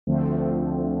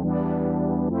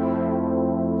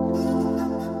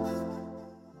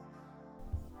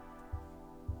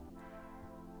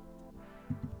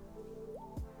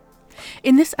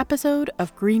In this episode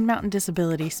of Green Mountain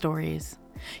Disability Stories,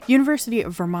 University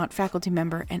of Vermont faculty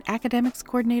member and academics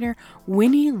coordinator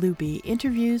Winnie Looby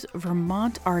interviews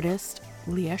Vermont artist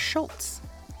Leah Schulz.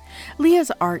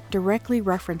 Leah's art directly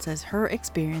references her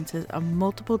experiences of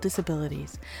multiple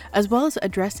disabilities, as well as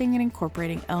addressing and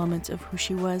incorporating elements of who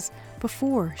she was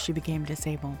before she became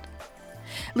disabled.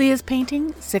 Leah's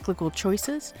painting, Cyclical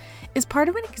Choices, is part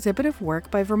of an exhibit of work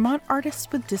by Vermont artists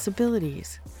with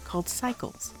disabilities called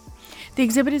Cycles. The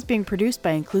exhibit is being produced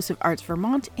by Inclusive Arts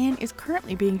Vermont and is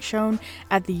currently being shown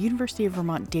at the University of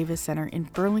Vermont Davis Center in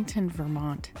Burlington,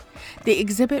 Vermont. The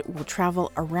exhibit will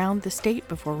travel around the state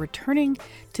before returning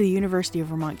to the University of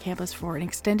Vermont campus for an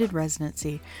extended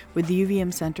residency with the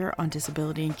UVM Center on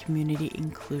Disability and Community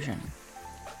Inclusion.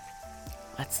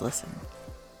 Let's listen.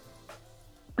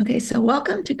 Okay, so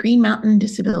welcome to Green Mountain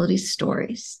Disability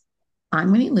Stories.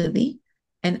 I'm Winnie Looby,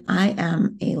 and I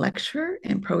am a lecturer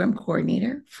and program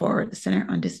coordinator for the Center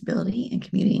on Disability and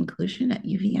Community Inclusion at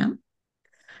UVM.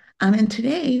 And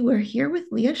today we're here with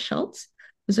Leah Schulz,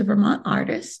 who's a Vermont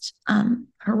artist.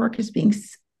 Her work is being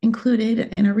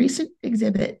included in a recent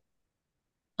exhibit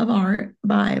of art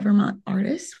by Vermont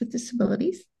artists with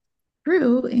disabilities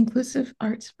through Inclusive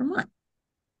Arts Vermont.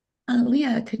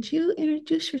 Leah, could you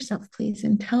introduce yourself, please,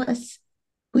 and tell us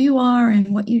who you are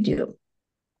and what you do?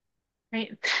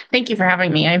 Great. Thank you for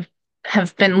having me. I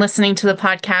have been listening to the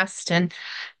podcast, and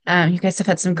you guys have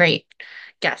had some great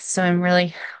guests, so I'm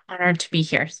really honored to be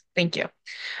here. Thank you.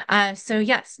 So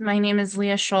yes, my name is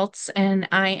Leah Schulz, and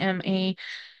I am a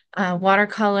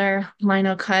watercolor,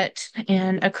 lino cut,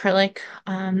 and acrylic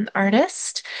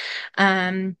artist.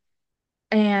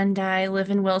 And I live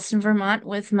in Wilson, Vermont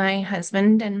with my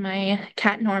husband and my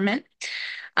cat Norman.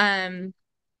 I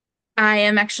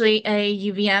am actually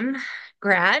a UVM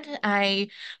grad. I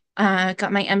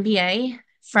got my MBA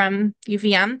from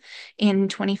UVM in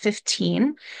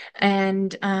 2015,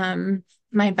 and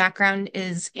my background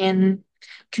is in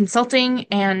consulting,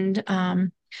 and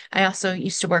I also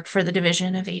used to work for the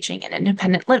Division of Aging and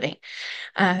Independent Living.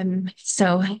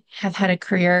 So I have had a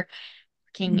career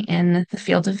working in the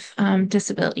field of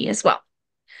disability as well.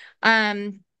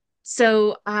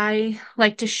 So I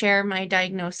like to share my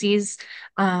diagnoses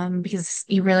because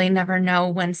you really never know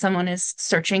when someone is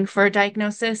searching for a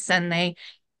diagnosis and they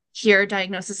hear a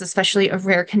diagnosis, especially a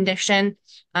rare condition.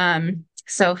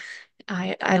 So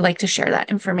I like to share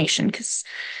that information because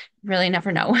you really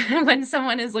never know when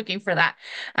someone is looking for that.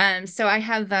 So I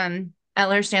have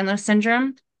Ehlers-Danlos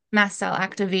syndrome, mast cell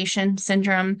activation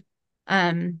syndrome,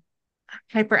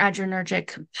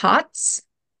 hyperadrenergic POTS,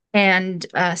 and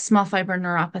small fiber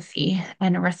neuropathy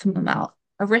and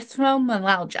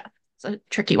erythromelalgia. It's a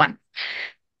tricky one.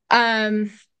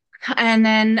 And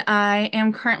then I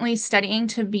am currently studying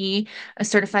to be a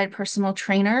certified personal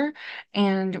trainer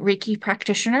and Reiki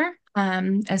practitioner,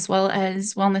 as well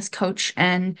as wellness coach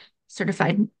and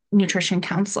certified nutrition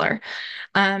counselor.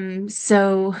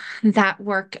 So that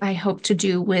work I hope to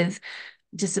do with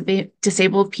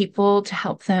disabled people to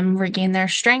help them regain their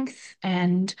strength,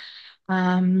 and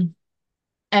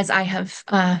as I have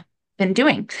been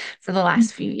doing for the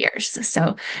last few years.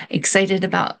 So excited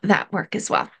about that work as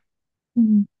well.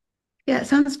 Yeah, it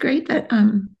sounds great. That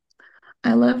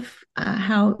I love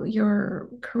how your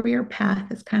career path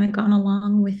has kind of gone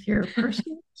along with your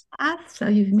personal path. So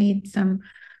you've made some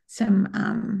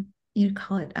you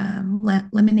call it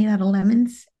lemonade out of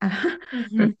lemons for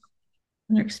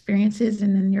your experiences,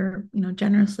 and then you're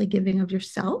generously giving of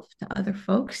yourself to other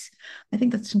folks. I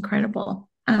think that's incredible.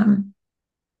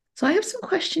 So I have some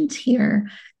questions here,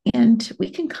 and we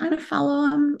can kind of follow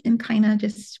them and kind of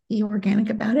just be organic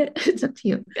about it. It's up to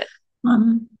you.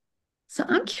 So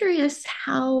I'm curious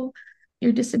how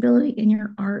your disability and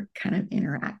your art kind of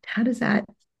interact.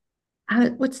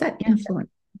 What's that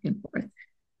influence back and forth?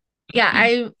 Yeah,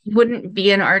 I wouldn't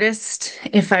be an artist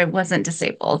if I wasn't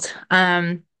disabled.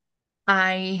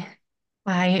 I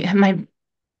my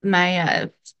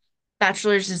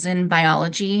bachelor's is in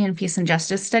biology and peace and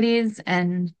justice studies,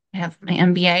 and I have my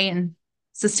MBA in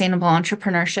sustainable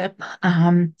entrepreneurship.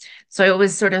 So I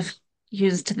always sort of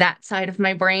used that side of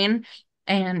my brain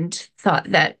and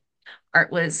thought that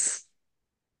art was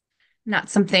not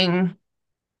something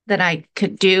that I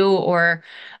could do, or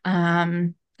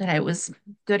that I was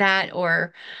good at,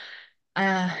 or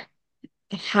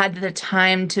had the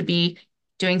time to be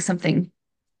doing something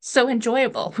so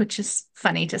enjoyable, which is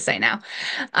funny to say now.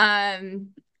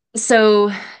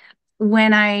 So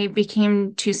when I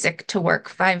became too sick to work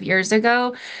 5 years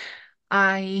ago,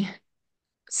 I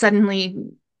suddenly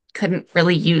couldn't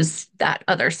really use that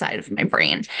other side of my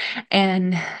brain.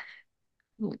 And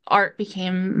art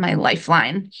became my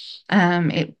lifeline.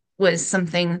 It was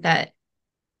something that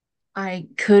I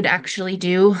could actually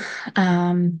do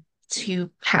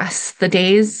to pass the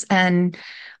days. And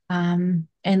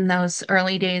in those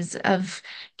early days of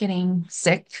getting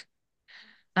sick,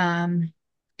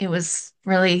 it was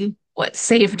really what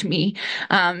saved me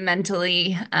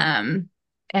mentally,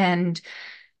 and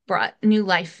brought new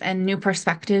life and new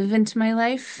perspective into my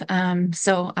life.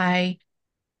 So I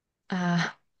uh,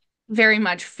 very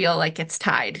much feel like it's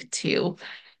tied to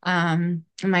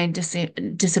my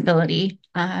disability,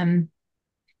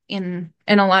 in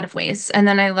a lot of ways. And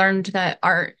then I learned that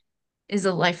art is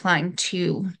a lifeline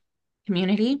to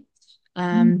community,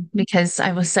 because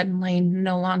I was suddenly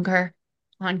no longer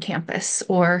on campus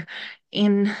or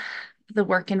in the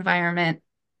work environment,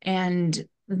 and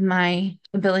my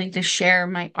ability to share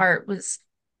my art was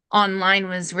online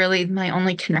was really my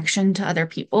only connection to other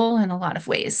people in a lot of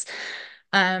ways.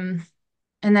 Um,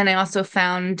 and then I also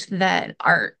found that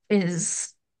art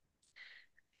is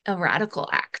a radical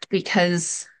act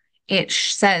because it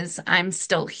says, I'm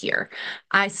still here.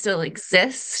 I still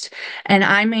exist. And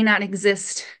I may not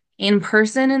exist in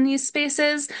person in these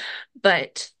spaces,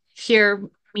 but here,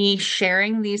 me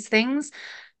sharing these things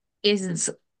is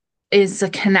is a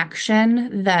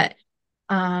connection that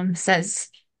says,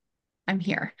 I'm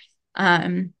here.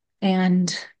 And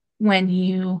when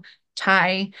you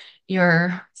tie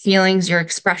your feelings, your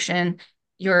expression,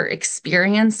 your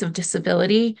experience of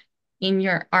disability in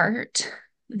your art,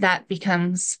 that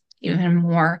becomes even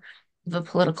more of a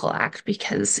political act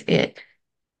because it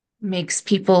makes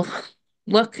people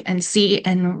look and see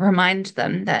and remind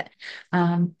them that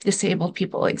disabled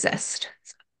people exist.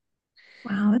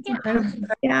 Wow, that's Yeah. incredible.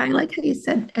 Yeah, I like how you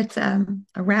said it's a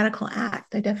radical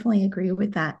act. I definitely agree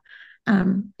with that.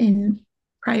 In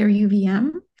prior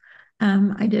UVM,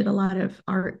 I did a lot of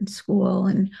art in school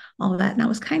and all of that, and that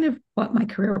was kind of what my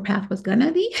career path was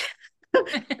gonna be.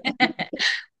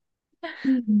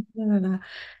 And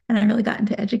I really got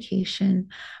into education.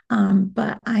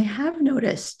 But I have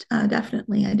noticed,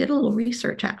 definitely, I did a little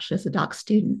research actually as a doc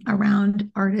student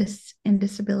around artists and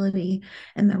disability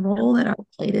and the role that art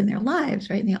played in their lives,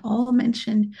 right? And they all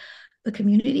mentioned the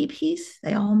community piece.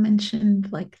 They all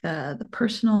mentioned like the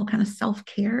personal kind of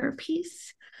self-care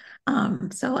piece.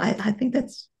 So I think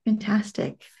that's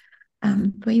fantastic.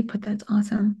 The way you put that's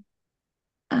awesome.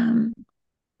 Um,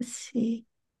 let's see.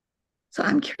 So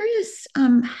I'm curious,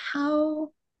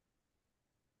 oh,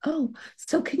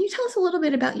 so can you tell us a little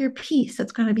bit about your piece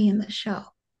that's going to be in the show,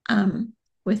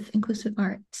 with inclusive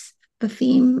arts? The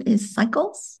theme is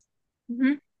cycles.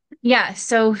 Mhm. Yeah,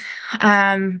 so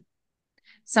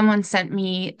someone sent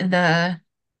me the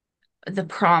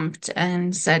prompt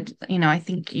and said, I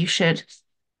think you should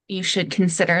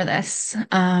consider this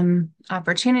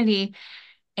opportunity.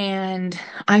 And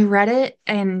I read it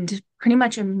and pretty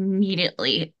much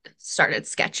immediately started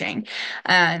sketching.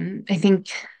 I think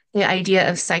the idea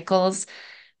of cycles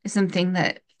is something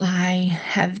that I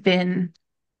have been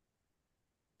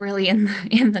really in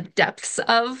the depths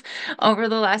of over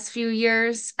the last few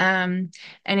years, and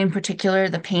in particular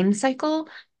the pain cycle.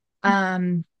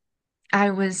 Um,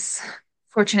 I was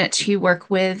fortunate to work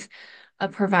with a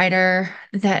provider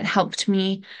that helped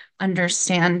me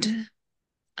understand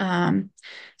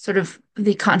sort of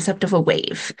the concept of a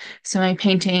wave. So my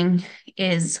painting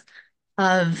is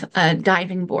of a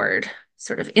diving board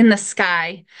sort of in the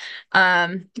sky.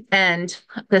 And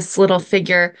this little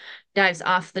figure dives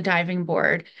off the diving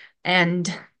board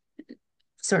and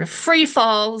sort of free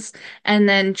falls and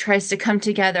then tries to come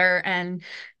together and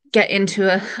get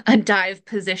into a dive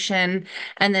position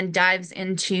and then dives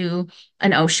into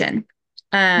an ocean.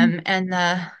 And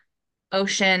the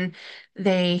ocean,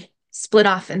 they split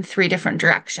off in three different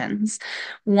directions.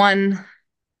 One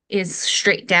is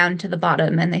straight down to the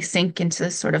bottom and they sink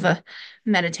into sort of a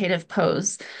meditative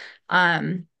pose.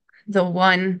 Um, the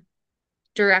one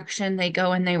direction they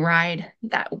go and they ride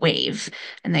that wave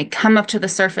and they come up to the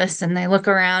surface and they look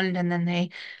around and then they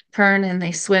turn and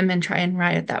they swim and try and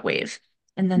ride that wave.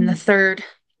 And then the third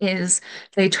is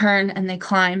they turn and they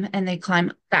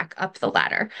climb back up the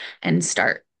ladder and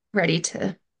start ready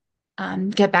to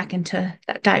get back into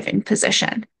that diving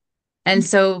position. And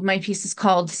so my piece is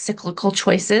called Cyclical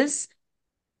Choices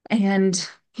and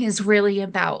is really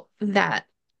about that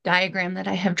diagram that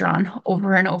I have drawn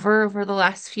over and over the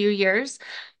last few years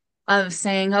of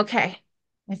saying, okay,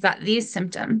 I've got these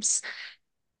symptoms.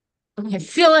 I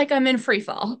feel like I'm in free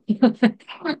fall.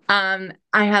 I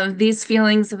have these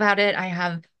feelings about it. I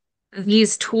have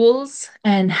these tools,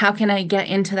 and how can I get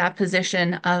into that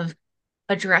position of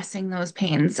addressing those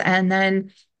pains? And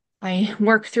then I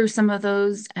work through some of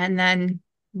those, and then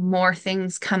more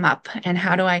things come up. And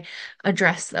how do I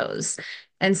address those?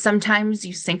 And sometimes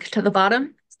you sink to the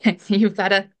bottom. You've got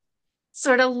to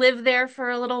sort of live there for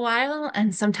a little while.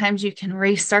 And sometimes you can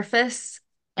resurface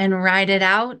and ride it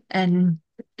out and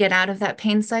get out of that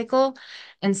pain cycle.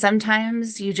 And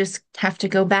sometimes you just have to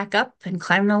go back up and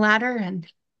climb the ladder and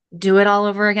do it all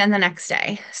over again the next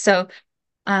day. So,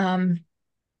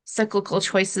 cyclical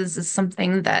choices is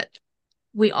something that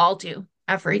we all do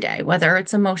every day, whether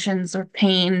it's emotions or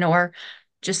pain or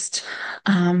just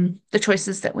the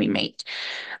choices that we make.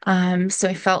 So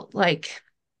I felt like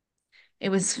it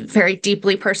was very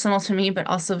deeply personal to me, but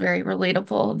also very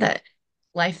relatable that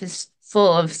life is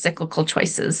full of cyclical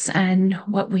choices and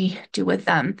what we do with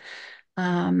them.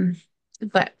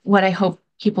 But what I hope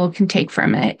people can take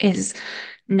from it is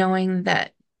knowing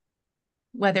that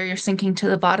whether you're sinking to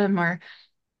the bottom or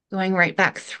going right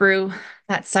back through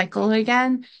that cycle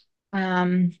again,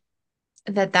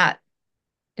 that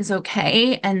is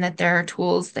okay, and that there are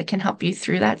tools that can help you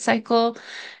through that cycle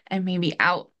and maybe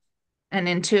out and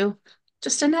into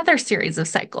just another series of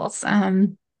cycles.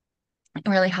 It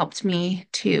really helped me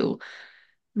to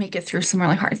make it through some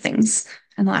really hard things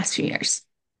in the last few years.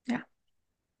 Yeah.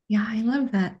 Yeah, I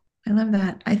love that. I love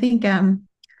that. I think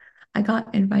I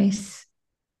got advice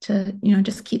to,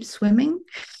 just keep swimming.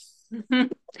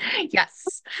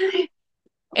 Yes,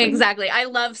 exactly. I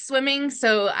love swimming,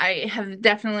 so I have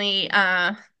definitely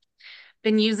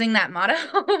been using that motto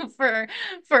for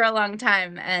a long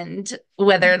time. And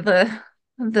whether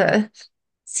the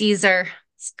seas are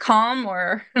calm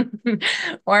or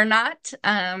or not,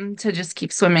 to just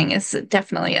keep swimming is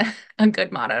definitely a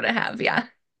good motto to have. Yeah.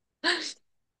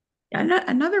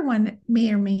 Another one that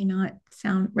may or may not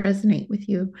resonate with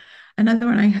you. Another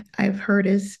one I've heard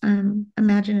is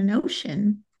imagine an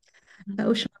ocean. The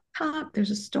ocean on top,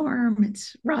 there's a storm,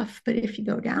 it's rough, but if you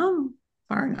go down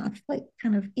far enough, like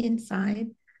kind of inside,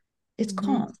 it's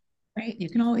calm, right? You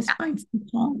can always find some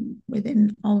calm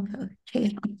within all of the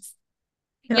chaos.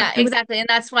 Yeah, exactly. And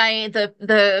that's why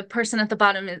the person at the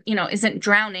bottom is, isn't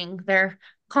drowning. They're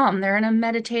calm. They're in a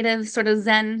meditative sort of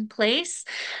Zen place,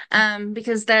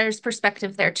 because there's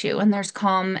perspective there too, and there's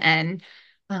calm. And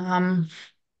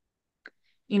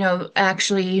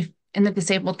actually in the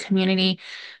disabled community,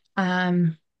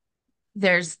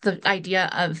 there's the idea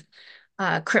of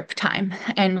crip time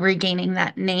and regaining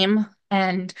that name.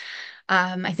 And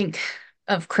I think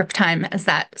of crip time as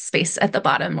that space at the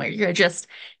bottom where you're just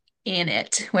in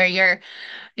it, where you're,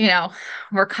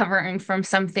 recovering from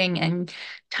something, and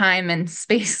time and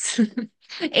space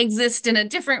exist in a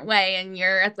different way, and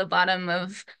you're at the bottom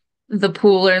of the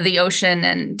pool or the ocean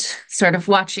and sort of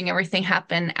watching everything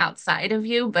happen outside of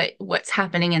you, but what's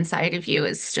happening inside of you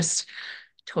is just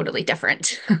totally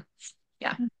different.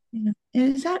 Yeah. Yeah.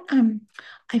 Is that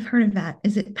I've heard of that.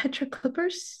 Is it Petra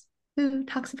Clippers who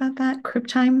talks about that crib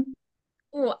time?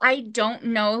 Oh, I don't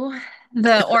know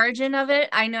the origin of it.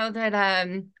 I know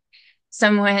that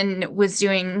someone was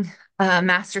doing a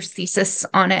master's thesis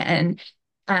on it and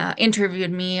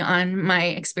interviewed me on my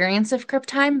experience of crib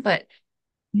time, but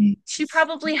she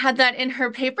probably had that in her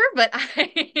paper, but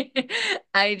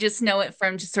I just know it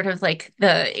from just sort of like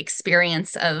the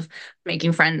experience of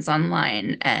making friends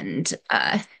online and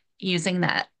using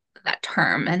that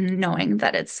term, and knowing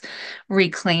that it's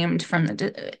reclaimed from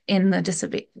in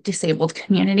the disabled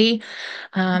community,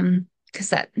 because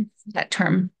that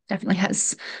term definitely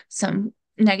has some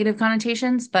negative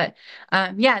connotations. But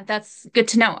yeah, that's good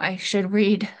to know. I should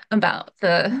read about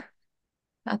that.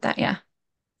 Yeah.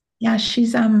 Yeah,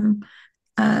 she's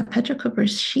Petra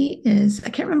Clippers. She is, I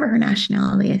can't remember her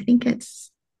nationality. I think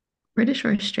it's British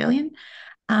or Australian.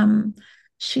 Um,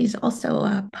 she's also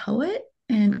a poet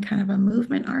and kind of a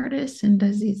movement artist, and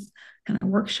does these kind of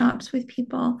workshops with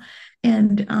people.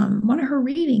 And one of her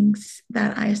readings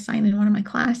that I assign in one of my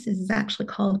classes is actually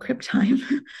called Crib Time.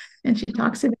 And she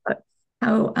talks about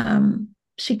how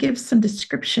she gives some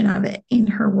description of it in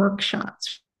her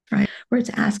workshops, right? Where it's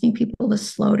asking people to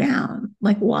slow down.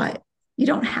 Like, what? You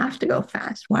don't have to go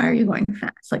fast. Why are you going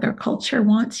fast? Like, our culture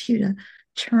wants you to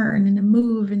churn and to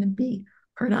move and to be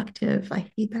productive. I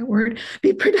hate that word.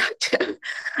 Be productive,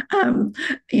 and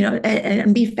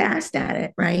be fast at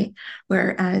it, right?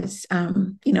 Whereas,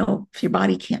 if your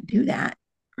body can't do that,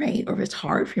 right, or if it's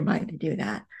hard for your body to do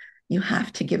that, you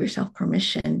have to give yourself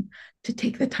permission to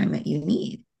take the time that you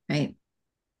need, right?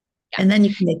 And then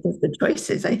you can make those good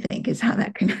choices, I think, is how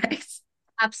that connects.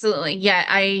 Absolutely. Yeah,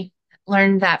 I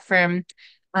learned that from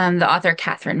the author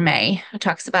Catherine May, who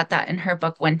talks about that in her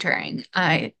book Wintering.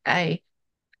 I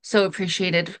so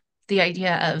appreciated the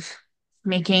idea of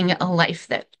making a life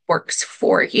that works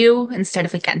for you instead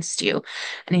of against you.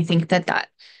 And I think that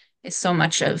is so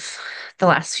much of the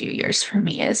last few years for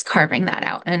me, is carving that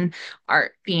out and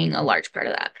art being a large part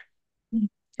of that.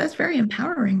 That's very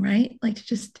empowering, right? Like to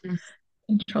just Mm.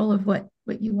 control of what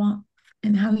you want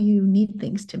and how you need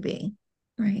things to be,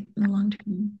 right? In the long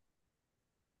term.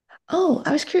 Oh,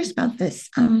 I was curious about this.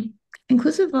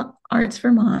 Inclusive Arts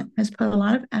Vermont has put a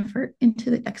lot of effort into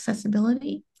the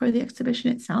accessibility for the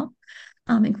exhibition itself,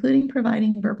 including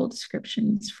providing verbal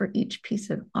descriptions for each piece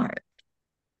of art.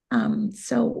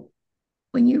 So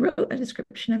when you wrote a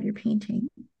description of your painting,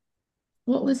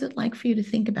 what was it like for you to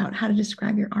think about how to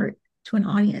describe your art to an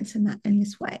audience in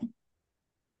this way?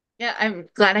 Yeah, I'm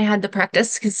glad I had the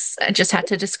practice because I just had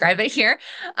to describe it here.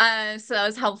 So that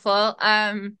was helpful.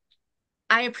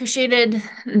 I appreciated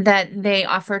that they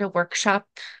offered a workshop,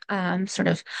 sort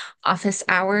of office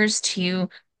hours to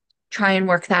try and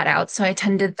work that out. So I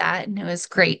attended that, and it was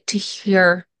great to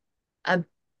hear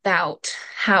about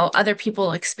how other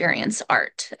people experience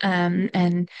art,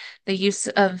 and the use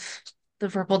of the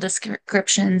verbal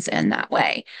descriptions in that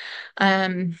way.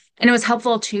 And it was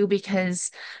helpful too because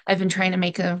I've been trying to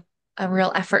make a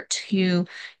real effort to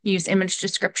use image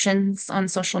descriptions on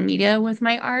social media with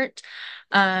my art.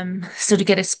 So to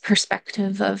get a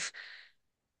perspective of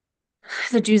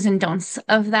the do's and don'ts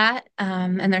of that.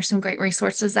 And there's some great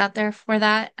resources out there for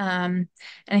that. And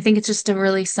I think it's just a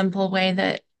really simple way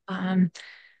that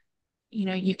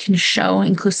you can show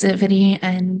inclusivity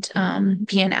and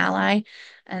be an ally.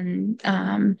 And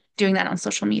doing that on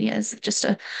social media is just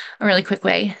a really quick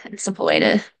way and simple way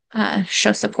to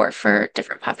show support for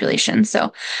different populations.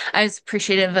 So I was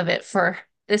appreciative of it for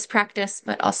this practice,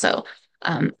 but also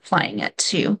applying it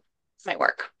to my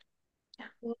work.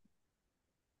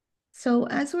 So,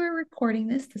 as we're recording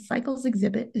this, the Cycles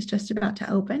exhibit is just about to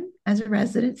open as a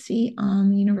residency on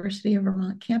the University of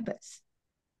Vermont campus.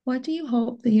 What do you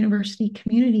hope the university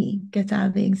community gets out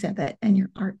of the exhibit and your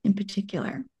art in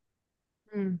particular?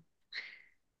 Hmm.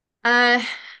 Uh,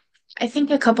 I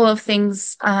think a couple of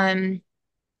things. I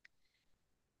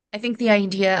think the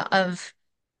idea of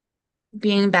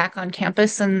being back on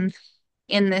campus and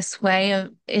in this way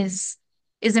is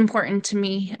important to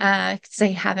me because I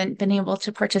haven't been able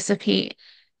to participate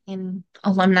in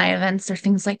alumni events or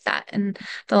things like that in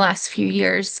the last few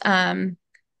years.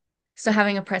 So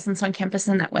having a presence on campus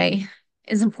in that way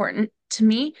is important to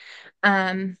me.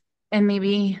 And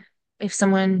maybe if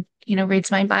someone,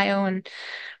 reads my bio and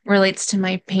relates to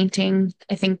my painting,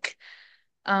 I think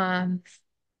um,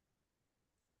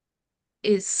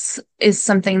 is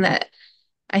something that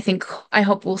I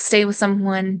hope will stay with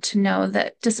someone to know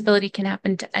that disability can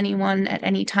happen to anyone at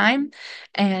any time,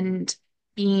 and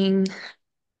being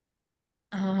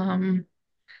um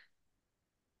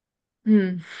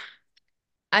hmm,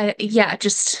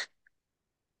 just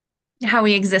how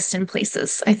we exist in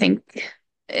places. I think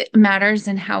it matters,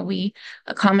 and how we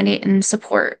accommodate and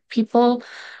support people,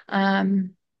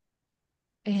 um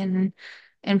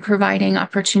and providing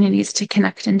opportunities to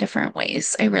connect in different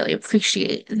ways. I really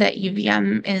appreciate that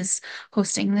UVM is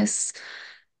hosting this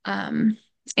um,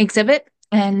 exhibit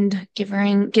and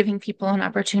giving people an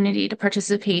opportunity to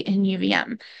participate in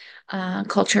UVM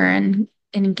culture and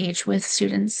engage with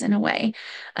students in a way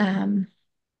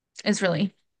is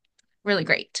really, really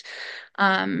great.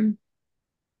 Um,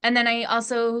 and then I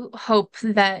also hope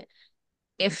that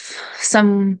if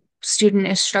some student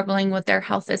is struggling with their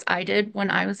health as I did when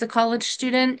I was a college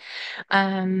student,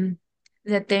 um,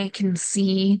 that they can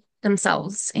see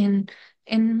themselves in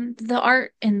the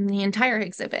art in the entire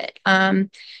exhibit,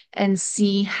 and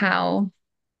see how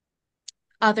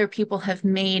other people have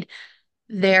made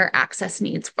their access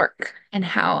needs work, and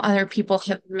how other people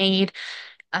have made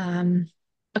um,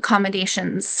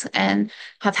 accommodations and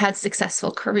have had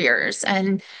successful careers,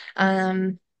 and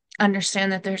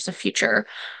understand that there's a future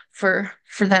for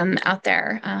them out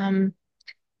there.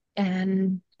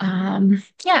 And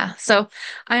yeah, so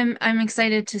I'm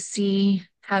excited to see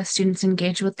how students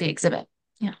engage with the exhibit.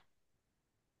 Yeah.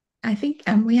 I think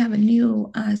we have a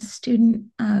new student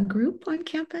group on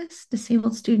campus,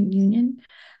 Disabled Student Union.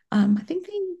 I think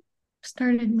they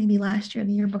started maybe last year,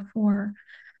 the year before.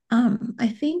 I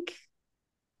think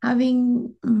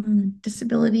having the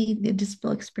disability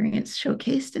experience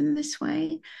showcased in this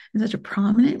way, in such a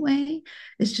prominent way,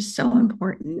 is just so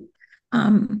important.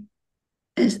 Um,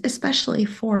 Especially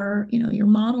for your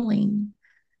modeling.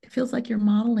 It feels like you're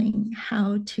modeling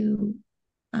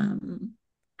um,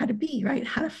 how to be, right,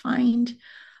 how to find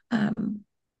um,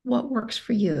 what works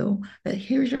for you, that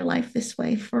here's your life this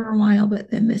way for a while,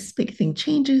 but then this big thing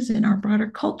changes and our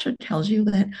broader culture tells you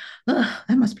that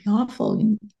that must be awful,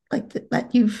 and like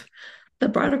that you've the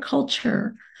broader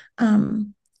culture,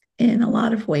 um, in a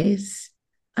lot of ways,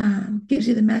 gives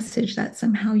you the message that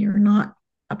somehow you're not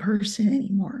a person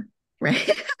anymore, right?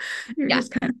 You're Yeah.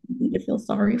 just kind of need to feel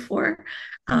sorry for.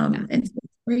 Yeah. And so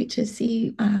it's great to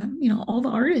see, all the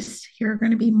artists here are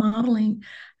going to be modeling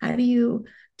how do you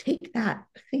take that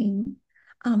thing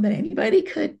that anybody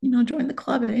could, join the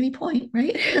club at any point,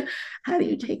 right? How do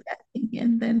you take that thing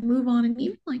and then move on and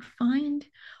even like find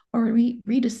or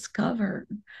rediscover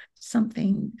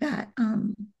something that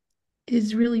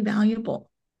is really valuable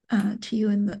to you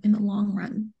in the long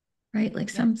run, right? Like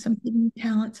Yeah. some hidden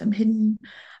talent, some hidden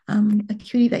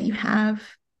acuity that you have.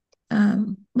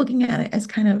 Looking at it as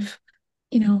kind of,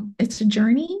 it's a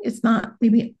journey. It's not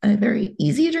maybe a very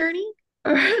easy journey,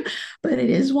 but it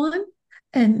is one,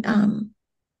 and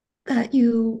that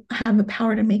you have the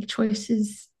power to make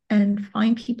choices and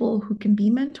find people who can be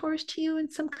mentors to you in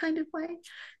some kind of way,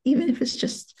 even if it's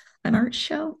just an art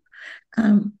show.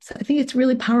 So I think it's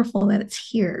really powerful that it's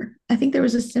here. I think there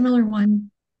was a similar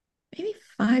one maybe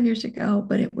 5 years ago,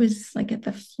 but it was like at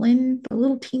the Flynn, the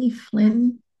little teeny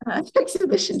Flynn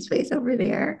exhibition space over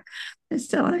there. And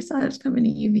so when I saw it was coming to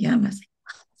UVM, I was like,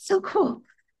 oh, so cool.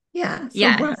 Yeah. So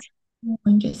Yeah. bright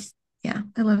and just, yeah,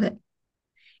 I love it.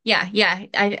 Yeah. Yeah.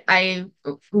 I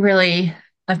really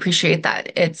appreciate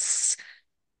that. It's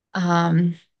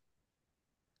um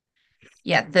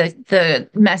yeah, the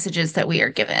messages that we are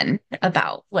given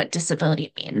about what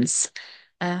disability means,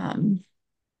 um,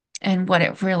 and what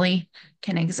it really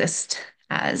can exist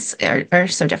as are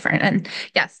so different. And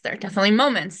yes, there are definitely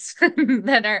moments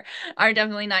that are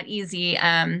definitely not easy.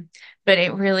 But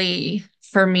it really,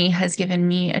 for me, has given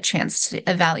me a chance to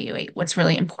evaluate what's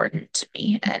really important to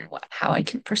me and how I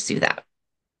can pursue that.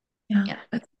 Yeah. Yeah.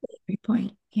 That's a great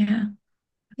point. Yeah.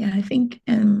 Yeah. I think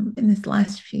in this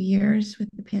last few years with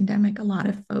the pandemic, a lot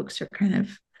of folks are kind of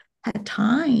had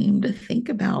time to think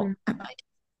Mm. about, am I doing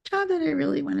the job that I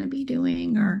really want to be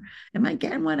doing, or am I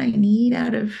getting what I need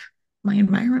out of my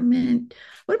environment?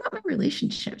 What about my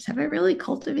relationships? Have I really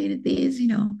cultivated these?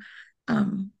 So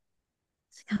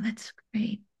yeah, that's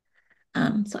great.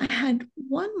 So I had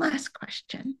one last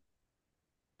question.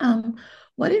 Um,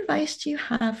 what advice do you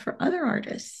have for other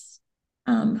artists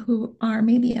who are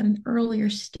maybe at an earlier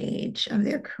stage of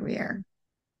their career?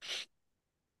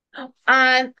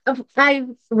 I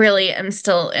really am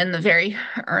still in the very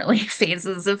early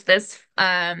phases of this.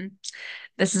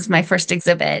 This is my first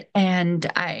exhibit, and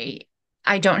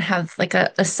I don't have like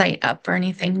a site up or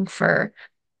anything for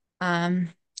um,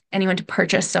 anyone to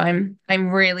purchase. So I'm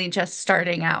really just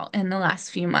starting out in the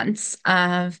last few months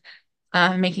of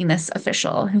making this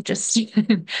official. I've just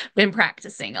been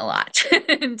practicing a lot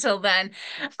until then.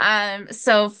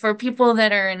 So for people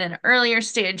that are in an earlier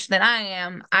stage than I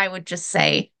am, I would just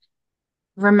say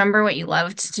remember what you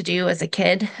loved to do as a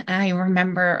kid. I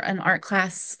remember an art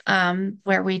class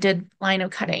where we did lino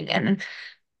cutting, and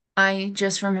I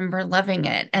just remember loving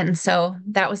it. And so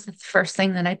that was the first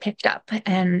thing that I picked up.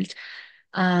 And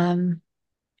um,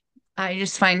 I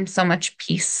just find so much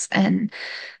peace and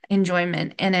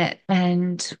enjoyment in it.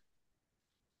 And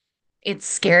it's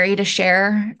scary to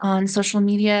share on social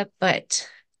media, but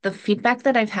the feedback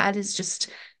that I've had is just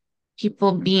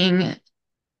people being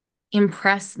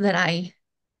impressed that I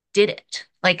did it,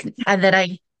 like that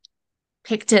I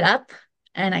picked it up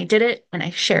and I did it and I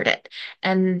shared it.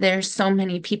 And there's so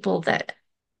many people that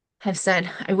have said,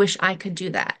 I wish I could do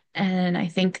that. And I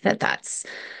think that that's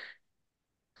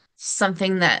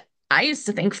something that I used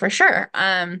to think for sure.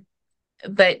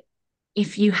 But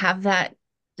if you have that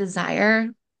desire,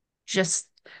 just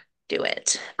do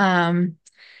it. And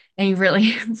you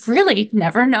really, really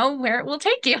never know where it will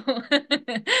take you.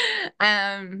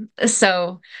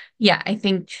 So yeah, I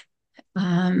think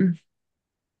um,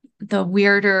 the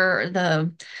weirder,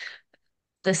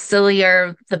 the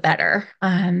sillier, the better.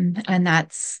 And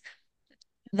that's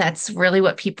really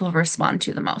what people respond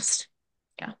to the most.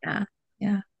 Yeah. Yeah,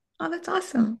 yeah. Oh, that's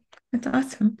awesome. That's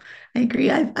awesome. I agree.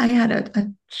 I had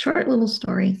a short little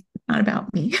story, not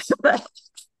about me, but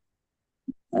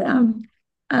um,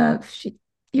 she,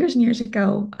 years and years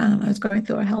ago, I was going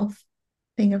through a health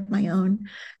thing of my own,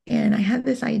 and I had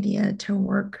this idea to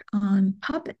work on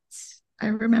puppets. I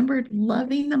remembered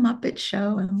loving the Muppet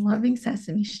Show and loving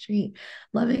Sesame Street,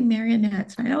 loving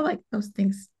marionettes. I know like those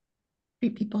things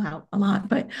creep people out a lot,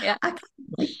 but Yeah. I kind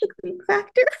of like the creep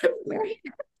factor of marionettes.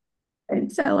 And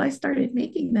so I started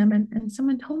making them, and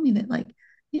someone told me that, like,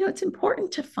 it's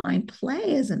important to find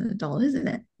play as an adult, isn't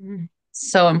it? Mm.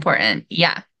 So important.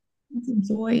 Yeah.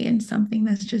 Joy in something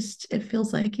that's just, it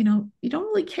feels like, you don't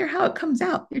really care how it comes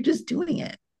out. You're just doing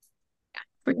it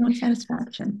for your own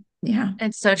satisfaction. Yeah.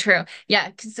 It's so true.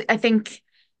 Yeah. Because I think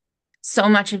so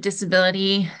much of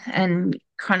disability and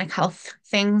chronic health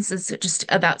things is just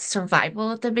about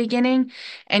survival at the beginning,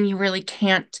 and you really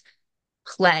can't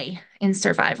play in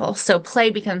survival. So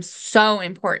play becomes so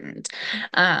important,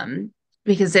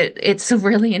 because it's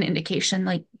really an indication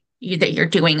like that you're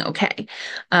doing okay.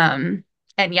 And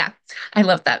yeah, I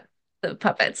love that. The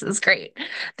puppets is great.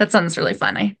 That sounds really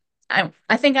fun.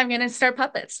 I think I'm gonna start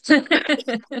puppets.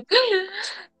 That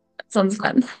sounds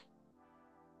fun.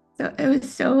 So it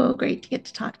was so great to get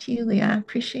to talk to you, Leah. I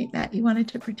appreciate that you wanted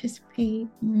to participate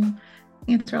and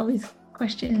answer all these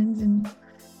questions, and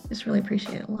just really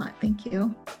appreciate it a lot. Thank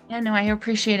you. Yeah, no, I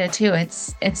appreciate it too.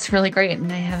 It's really great,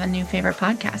 and I have a new favorite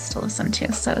podcast to listen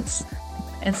to, so it's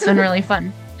been really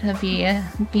fun to be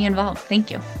involved. Thank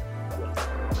you.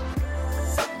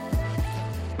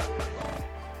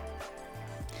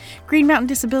 Green Mountain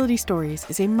Disability Stories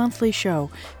is a monthly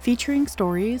show featuring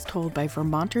stories told by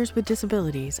Vermonters with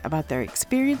disabilities about their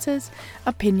experiences,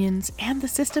 opinions, and the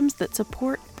systems that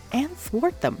support and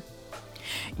thwart them.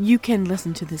 You can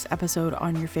listen to this episode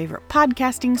on your favorite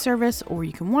podcasting service, or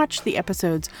you can watch the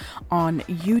episodes on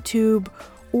YouTube,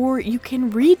 or you can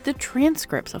read the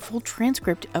transcripts. A full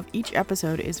transcript of each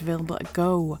episode is available at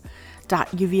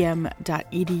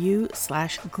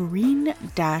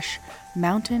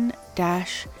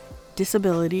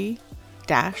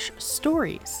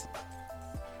go.uvm.edu/green-mountain-disability-stories.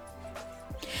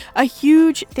 A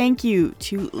huge thank you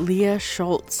to Leah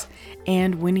Schulz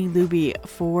and Winnie Looby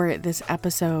for this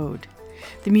episode.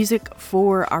 The music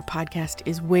for our podcast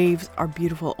is Waves Are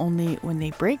Beautiful Only When They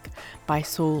Break by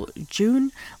Soul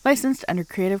June, licensed under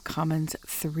Creative Commons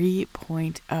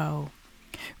 3.0.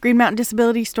 Green Mountain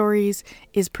Disability Stories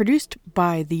is produced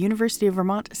by the University of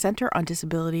Vermont Center on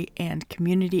Disability and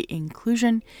Community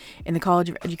Inclusion in the College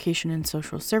of Education and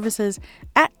Social Services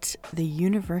at the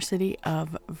University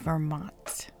of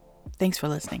Vermont. Thanks for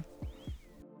listening.